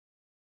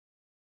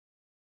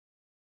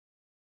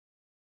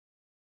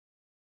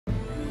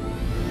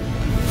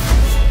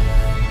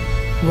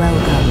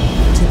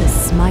Welcome to the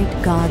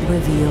SMITE God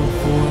reveal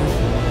for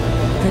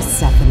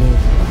Persephone,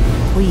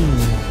 Queen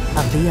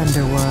of the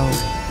Underworld.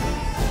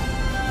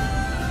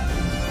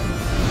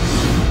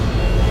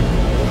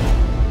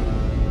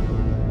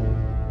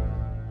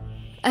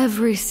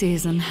 Every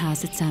season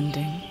has its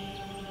ending.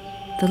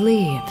 The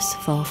leaves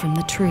fall from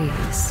the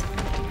trees.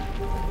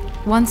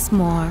 Once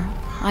more,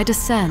 I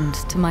descend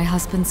to my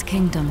husband's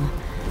kingdom.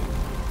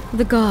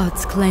 The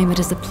gods claim it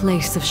is a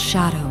place of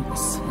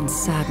shadows and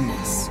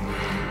sadness.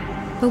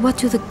 But what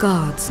do the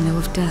gods know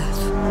of death?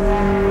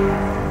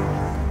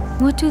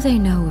 What do they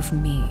know of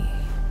me?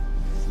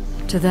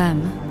 To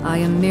them, I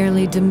am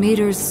merely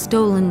Demeter's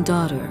stolen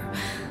daughter,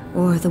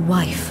 or the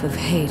wife of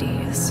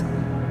Hades.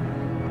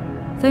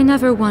 They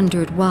never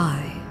wondered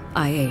why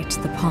I ate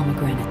the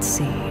pomegranate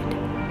seed.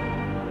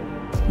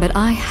 But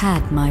I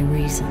had my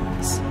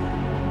reasons.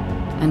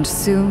 And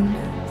soon,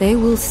 they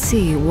will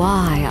see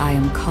why I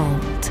am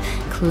called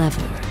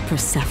Clever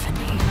Persephone.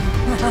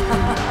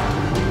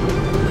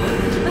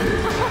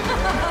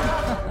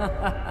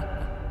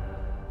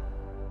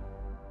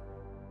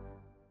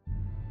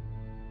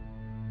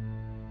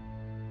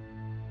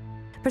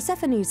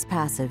 Persephone's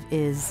passive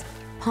is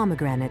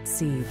pomegranate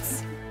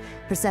seeds.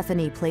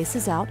 Persephone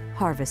places out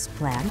harvest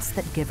plants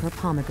that give her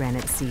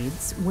pomegranate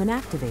seeds when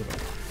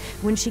activated.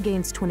 When she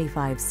gains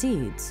 25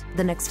 seeds,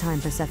 the next time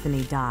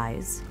Persephone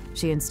dies,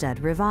 she instead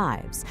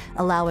revives,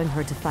 allowing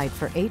her to fight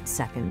for 8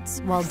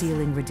 seconds while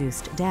dealing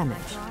reduced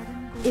damage.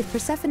 If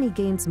Persephone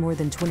gains more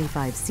than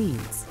 25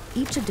 seeds,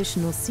 each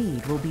additional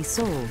seed will be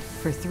sold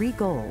for 3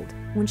 gold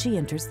when she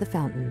enters the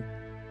fountain.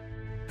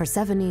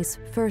 Persephone's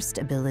first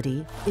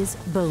ability is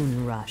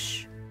Bone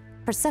Rush.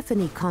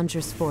 Persephone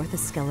conjures forth a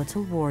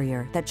skeletal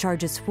warrior that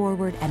charges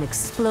forward and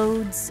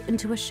explodes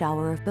into a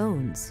shower of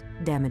bones,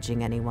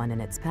 damaging anyone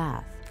in its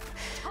path.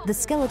 The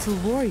skeletal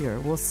warrior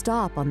will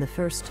stop on the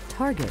first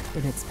target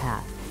in its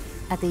path.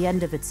 At the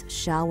end of its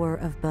shower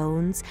of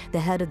bones, the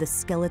head of the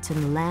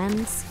skeleton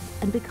lands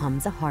and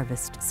becomes a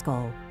harvest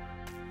skull.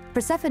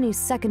 Persephone's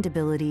second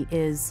ability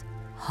is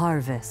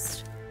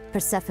Harvest.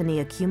 Persephone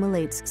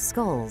accumulates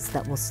skulls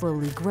that will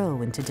slowly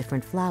grow into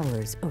different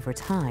flowers over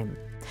time.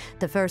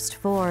 The first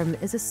form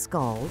is a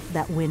skull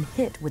that, when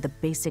hit with a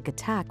basic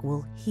attack,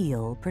 will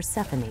heal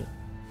Persephone.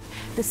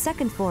 The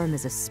second form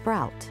is a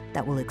sprout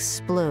that will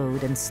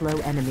explode and slow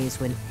enemies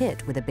when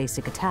hit with a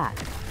basic attack.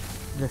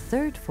 The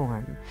third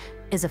form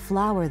is a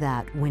flower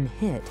that, when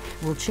hit,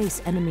 will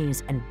chase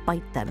enemies and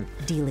bite them,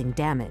 dealing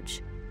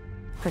damage.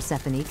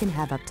 Persephone can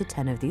have up to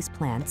 10 of these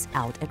plants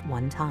out at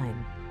one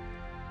time.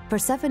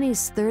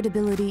 Persephone's third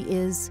ability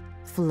is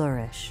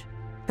Flourish.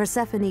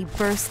 Persephone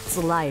bursts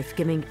life,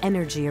 giving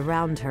energy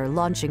around her,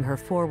 launching her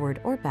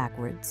forward or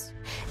backwards.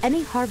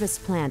 Any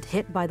harvest plant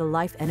hit by the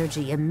life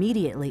energy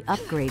immediately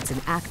upgrades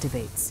and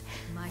activates.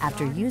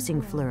 After using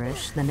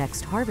Flourish, the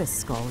next harvest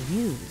skull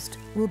used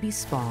will be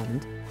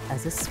spawned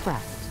as a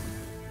sprout.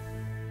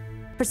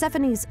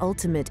 Persephone's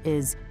ultimate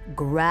is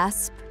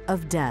Grasp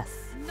of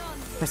Death.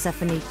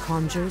 Persephone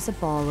conjures a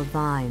ball of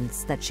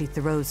vines that she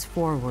throws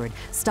forward,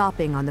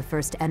 stopping on the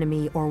first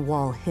enemy or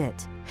wall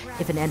hit.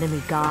 If an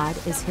enemy god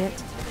is hit,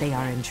 they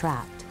are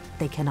entrapped.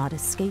 They cannot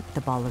escape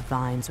the ball of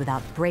vines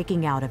without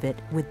breaking out of it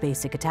with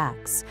basic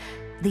attacks.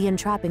 The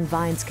entrapping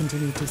vines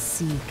continue to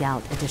seek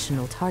out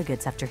additional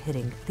targets after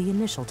hitting the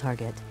initial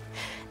target.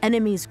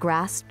 Enemies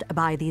grasped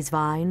by these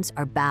vines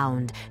are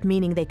bound,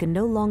 meaning they can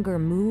no longer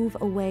move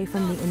away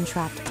from the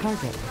entrapped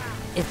target.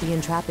 If the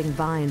entrapping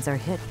vines are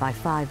hit by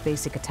 5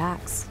 basic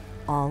attacks,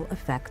 all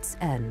effects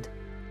end.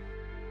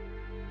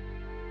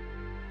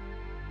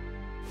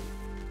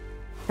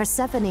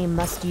 Persephone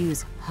must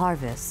use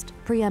Harvest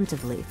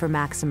preemptively for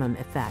maximum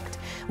effect.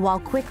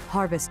 While quick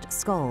harvest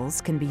skulls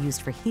can be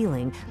used for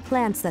healing,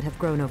 plants that have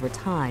grown over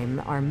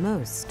time are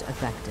most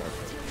effective.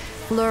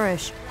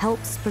 Flourish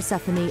helps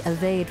Persephone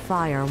evade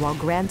fire while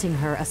granting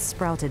her a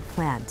sprouted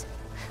plant.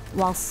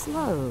 While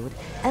slowed,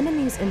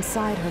 enemies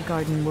inside her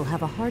garden will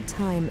have a hard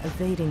time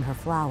evading her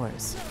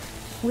flowers.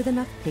 With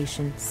enough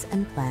patience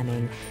and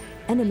planning,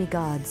 enemy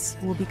gods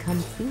will become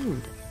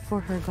food for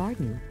her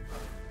garden.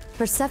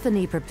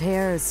 Persephone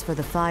prepares for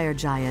the fire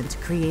giant,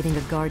 creating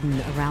a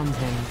garden around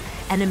him.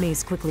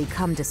 Enemies quickly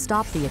come to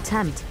stop the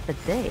attempt, but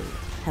they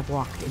have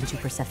walked into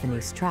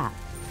Persephone's trap.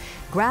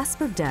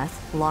 Grasp of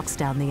Death locks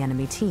down the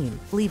enemy team,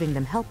 leaving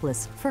them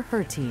helpless for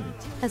her team,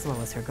 as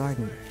well as her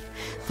garden.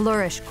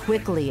 Flourish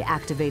quickly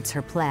activates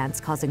her plants,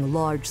 causing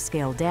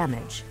large-scale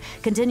damage.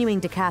 Continuing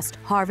to cast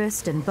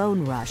Harvest and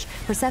Bone Rush,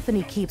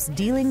 Persephone keeps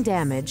dealing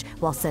damage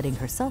while setting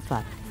herself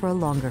up for a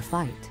longer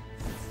fight.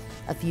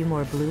 A few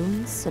more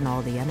blooms and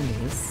all the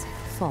enemies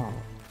fall.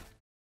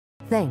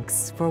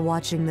 Thanks for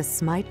watching the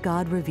SMITE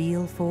God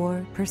reveal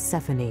for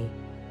Persephone,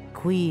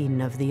 Queen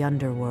of the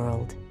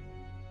Underworld.